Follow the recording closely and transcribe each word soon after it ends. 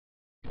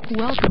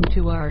Welcome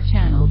to our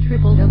channel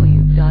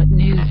www.news.co.id.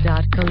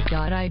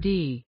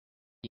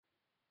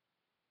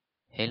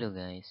 Hello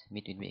guys,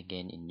 meet with me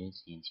again in News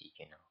CNC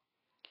channel.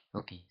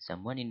 Okay,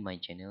 someone in my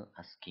channel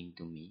asking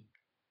to me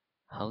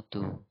how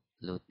to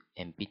load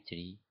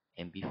MP3,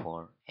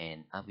 MP4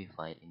 and Avi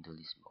file into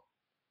Listbox.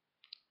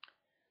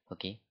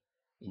 Okay,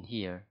 in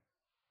here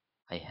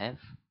I have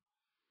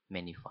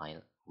many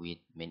file with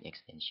many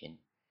extension.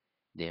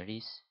 There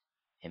is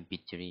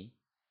MP3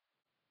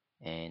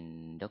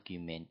 and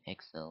document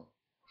Excel,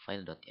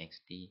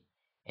 file.txt,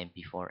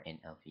 MP4 and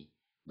Avi.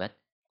 But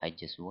I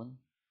just want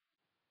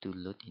to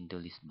load into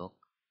Listbox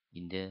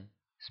in the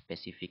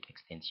specific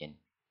extension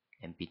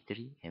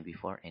Mp3,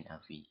 Mp4 and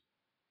Avi.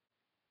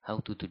 How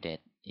to do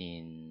that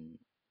in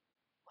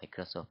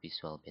Microsoft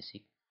Visual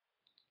Basic?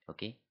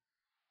 Okay,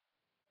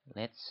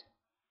 let's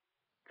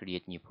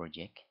create new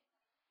project,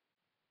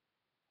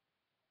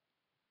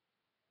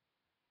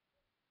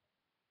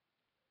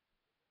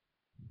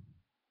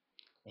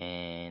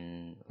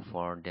 and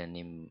for the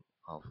name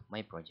of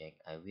my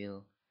project I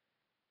will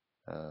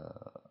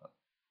uh,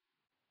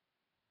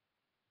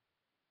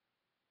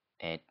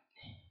 add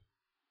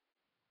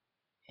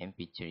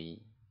Mp3,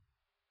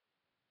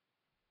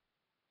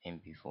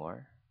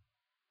 Mp4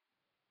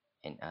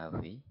 and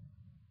Avi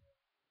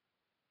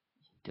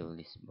to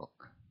Listbox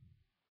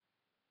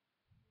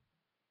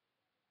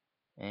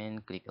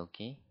and click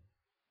OK.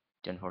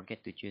 Don't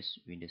forget to choose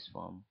Windows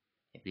Form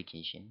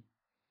application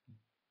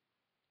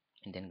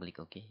and then click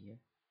OK here.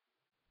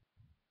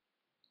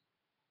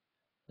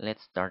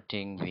 Let's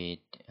starting with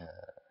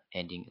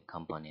adding a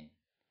component.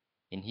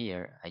 In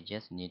here I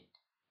just need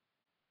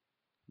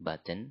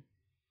button,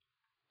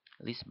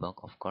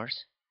 Listbox of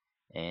course,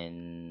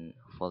 and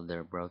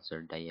folder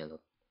browser dialog.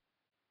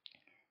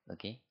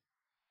 Okay,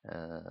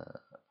 uh,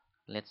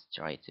 let's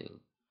try to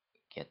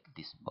get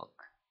this box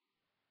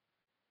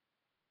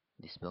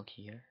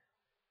here.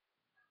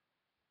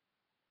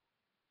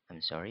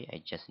 I'm sorry,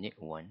 I just need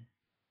one.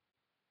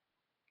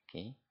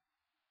 Okay,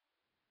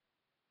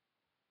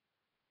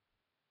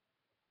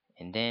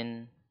 and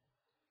then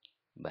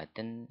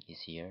button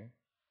is here,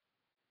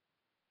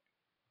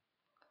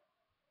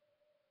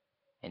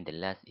 and the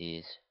last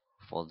is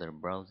folder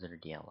browser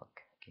dialog.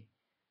 Okay,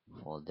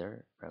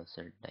 folder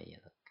browser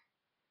dialog,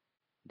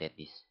 that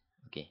is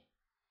okay.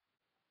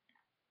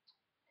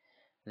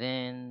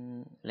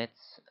 Then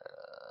let's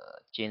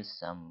change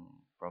some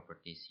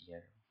properties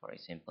here, for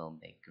example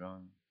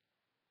background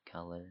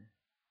color.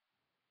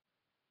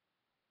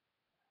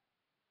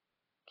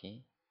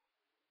 Okay,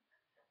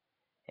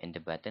 and the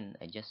button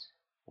I just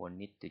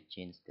want it to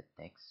change the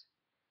text,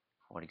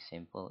 for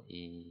example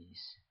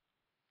is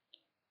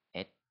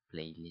add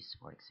playlist,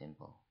 for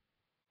example.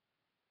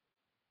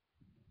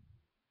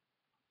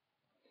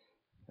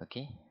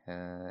 Okay,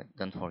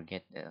 don't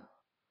forget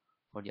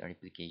for the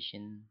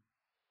application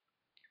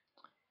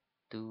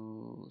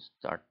to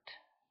start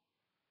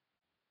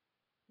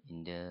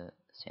in the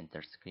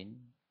center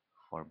screen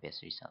for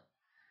best result.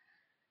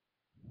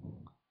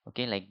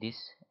 Okay, like this,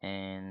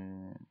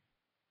 and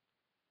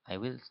I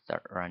will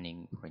start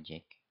running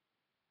project.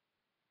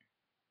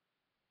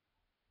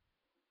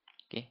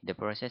 Okay, the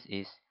process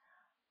is,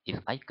 if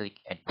I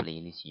click add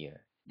playlist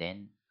here,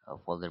 then a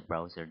folder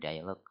browser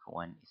dialog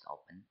one is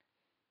open,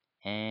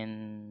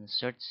 and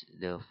search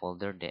the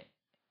folder that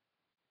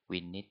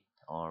we need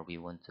or we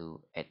want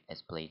to add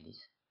as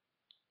playlist.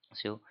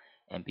 So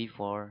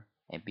mp4,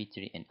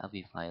 mp3 and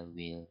avi file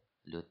will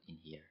load in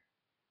here.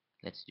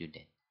 Let's do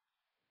that.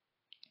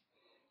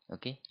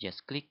 Okay,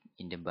 just click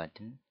in the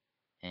button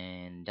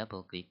and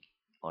double click,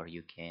 or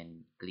you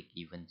can click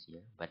events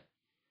here, but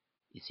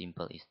it's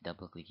simple is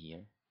double click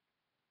here.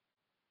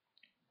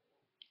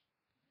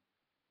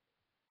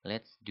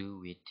 Let's do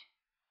with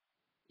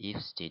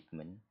if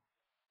statement,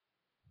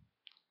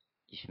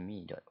 if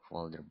me dot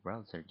folder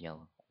browser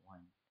dialog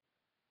one.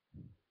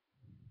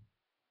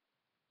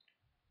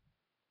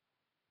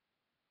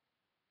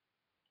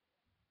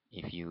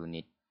 If you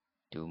need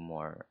two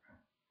more,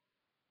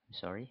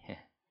 sorry,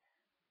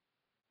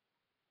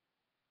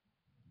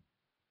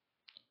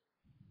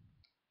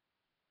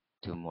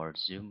 two more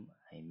zoom,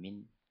 I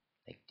mean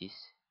like this,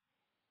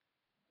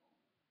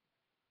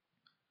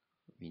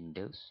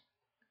 Windows,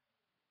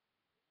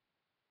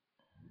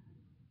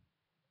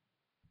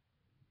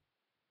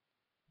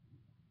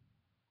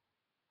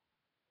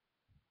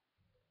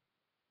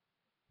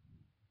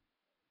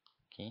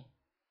 okay,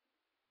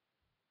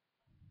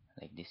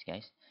 like this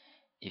guys.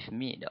 If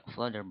me the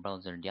folder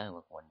browser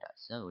dialog one dot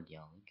so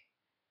dialog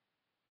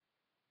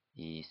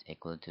is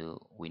equal to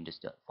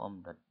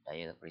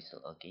windows.form.dialog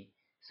result, okay.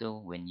 So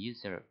when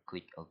user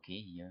click OK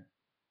here,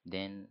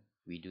 then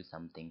we do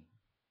something.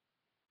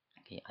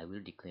 Okay, I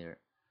will declare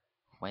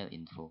file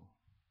info.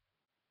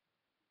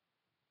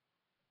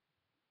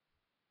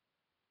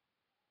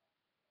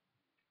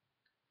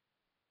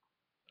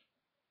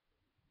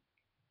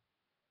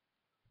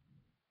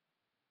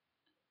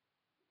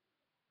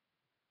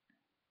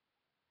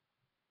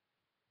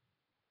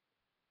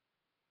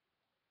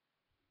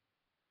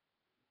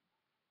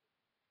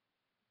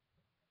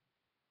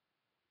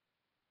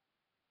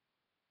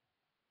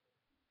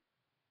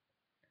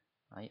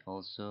 I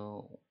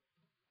also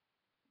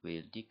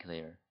will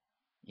declare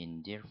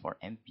in there for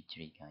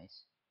mp3,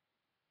 guys.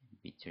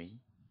 mp3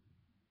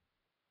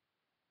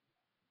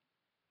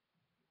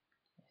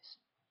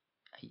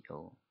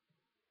 io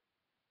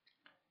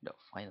dot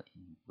file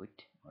input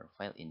or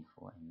file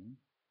info, I mean,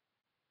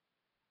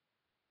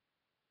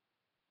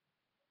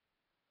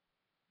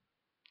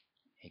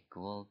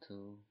 equal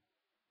to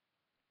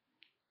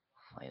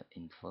file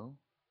info,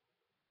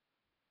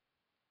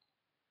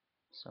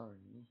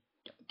 sorry,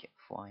 dot get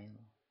file.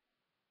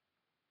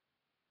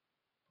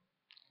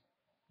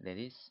 That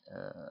is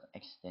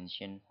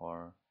extension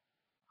for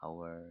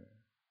our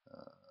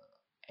uh,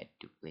 add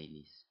to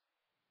playlist.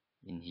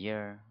 In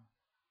here,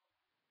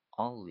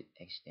 all with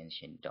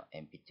extension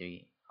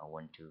 .mp3 I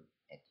want to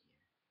add here.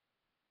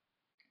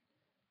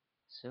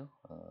 So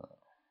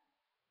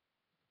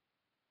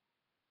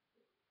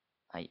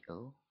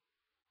io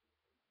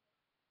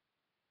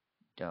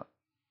dot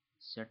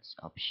search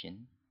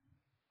option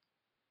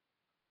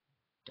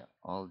dot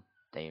all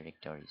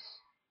directories,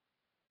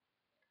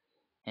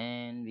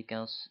 and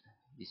because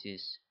this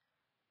is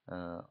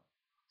uh,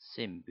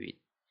 same with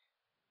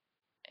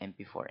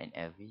mp4 and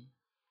Avi,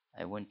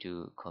 I want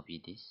to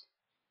copy this,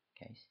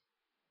 guys.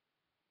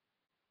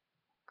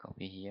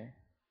 Copy here,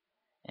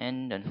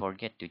 and don't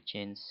forget to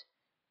change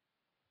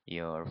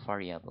your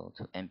variable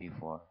to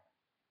mp4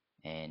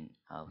 and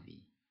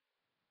Avi,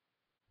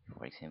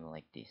 for example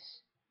like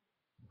this.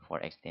 For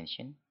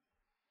extension,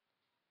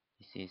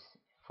 this is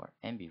for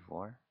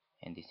mp4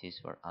 and this is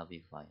for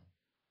Avi file,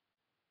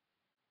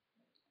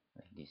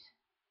 like this.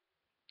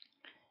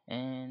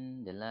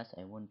 And the last,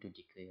 I want to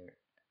declare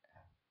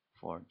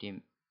for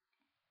dim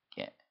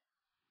get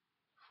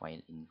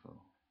file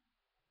info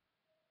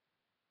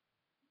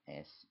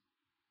as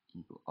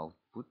input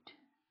output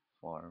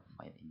for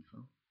file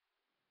info,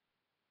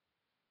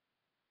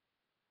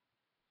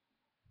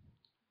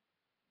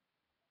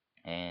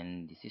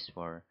 and this is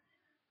for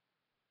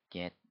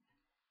get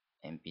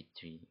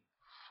mp3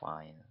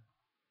 file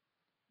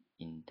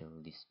into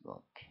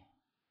listbox.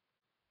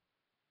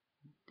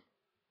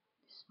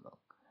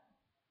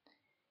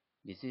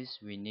 This is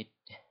we need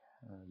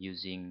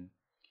using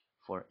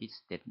for each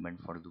statement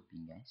for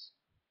looping, guys.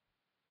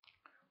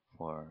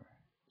 For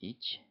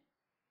each,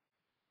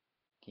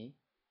 okay,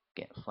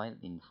 get file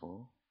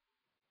info,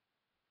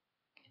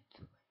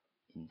 get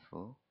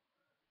info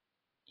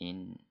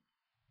in,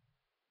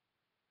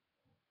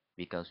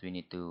 because we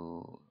need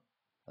to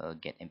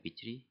get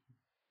mp3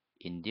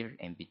 in dir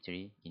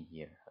mp3 in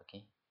here,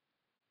 okay,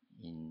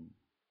 in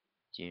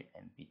dir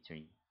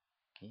mp3,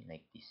 okay,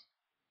 like this.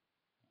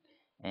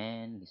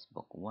 And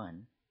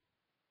listbox1,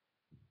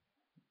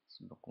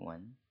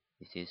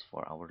 this is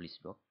for our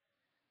listbox,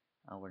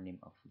 our name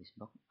of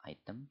listbox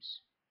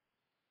items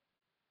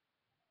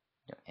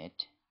dot add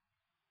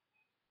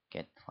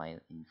get file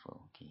info,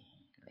 okay,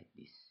 like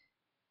this.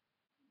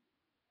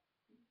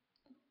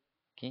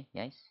 Okay,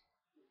 guys,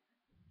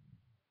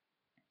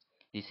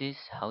 this is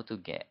how to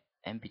get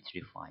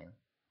mp3 file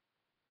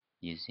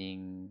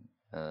using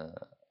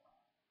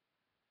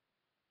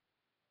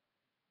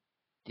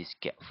this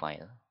get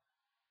file.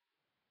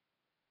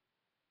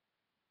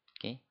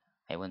 Okay,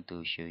 I want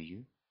to show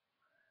you.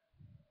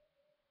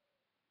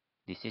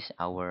 This is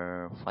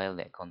our file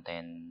that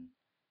contain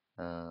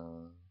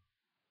uh,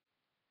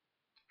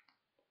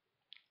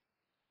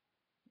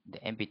 the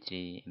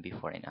mp3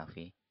 mp4 and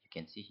Avi. You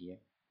can see here.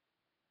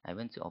 I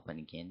want to open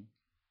again.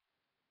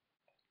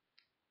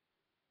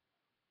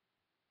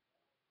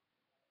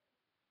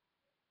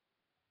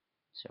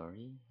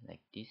 Sorry,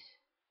 like this.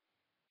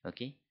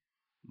 Okay,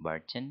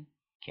 Barton,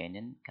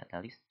 Canon,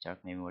 Catalyst,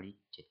 Dark Memory,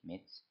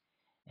 JetMates,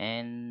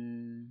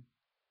 and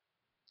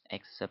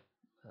except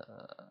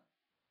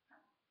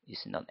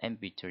is not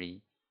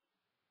mp3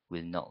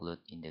 will not load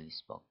in the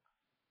listbox.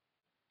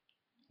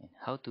 And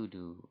how to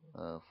do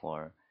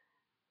for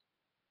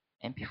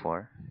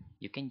mp4?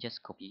 You can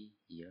just copy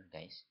here,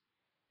 guys.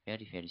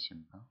 Very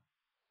simple.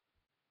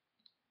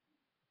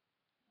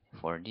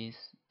 For this,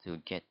 to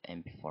get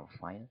mp4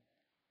 file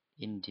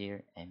in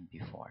their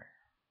mp4.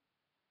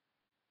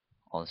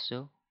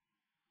 Also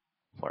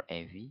for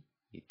Avi,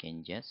 you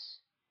can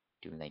just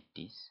do like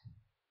this,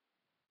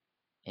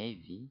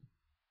 Avi,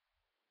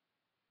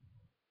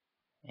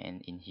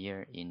 and in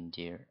here in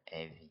their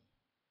Avi,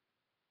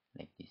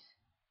 like this.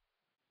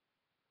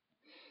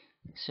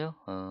 So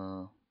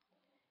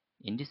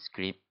in this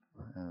script,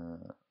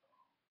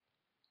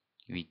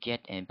 we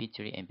get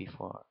mp3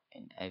 mp4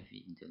 and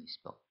Avi into this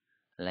box,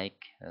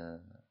 like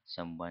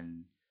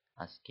someone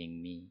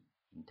asking me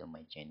into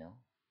my channel.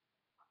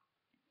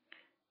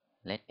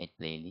 Let add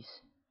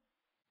playlist.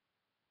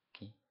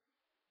 Okay,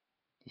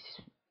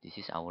 this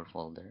is our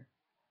folder.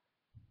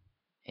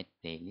 Add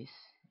playlist,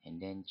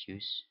 and then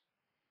choose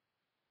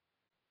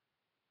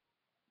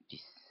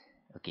this.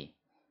 Okay,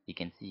 you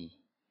can see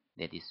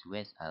that is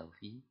West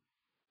Alfie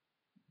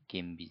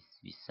game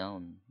with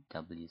sound,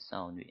 W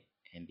sound with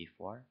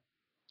mp4,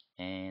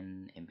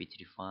 and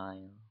mp3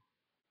 file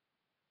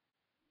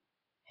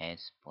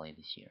as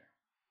playlist here.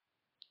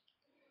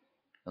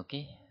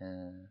 Okay,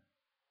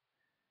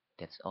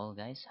 That's all,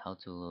 guys. How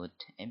to load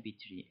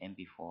mp3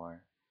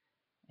 mp4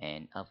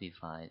 and Avi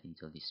file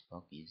into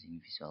Listbox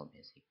using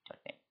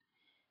visualbasic.net.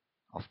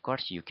 Of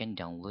course, you can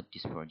download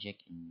this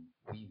project in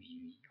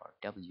www or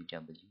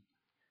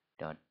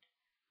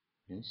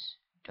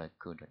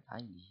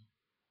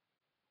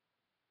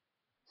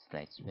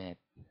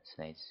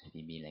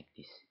www.news.co.id/web/vb like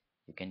this.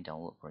 You can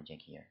download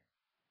project here.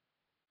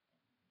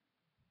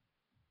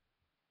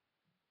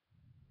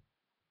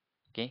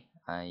 Okay,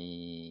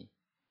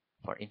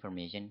 for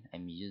information,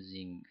 I'm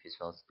using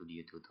Visual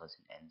Studio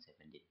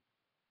 2017,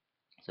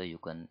 so you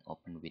can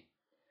open with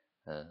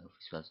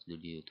Visual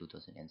Studio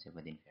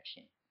 2017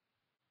 version.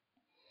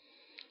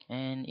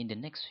 And in the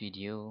next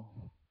video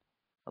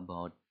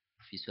about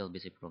Visual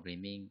Basic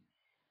Programming,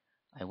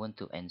 I want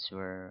to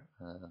answer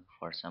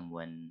for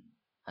someone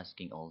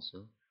asking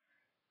also.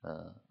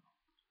 Uh,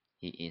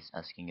 he is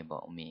asking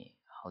about me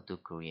how to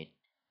create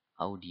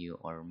audio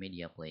or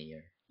media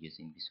player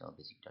using Visual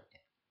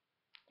Basic.net.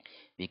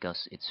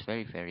 Because it's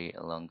very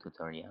long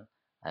tutorial,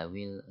 I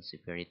will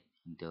separate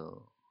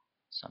into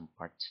some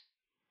parts.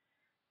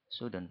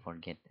 So don't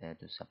forget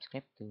to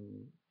subscribe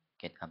to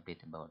get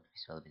update about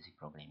Visual Basic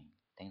Programming.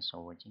 Thanks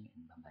for watching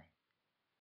and bye bye.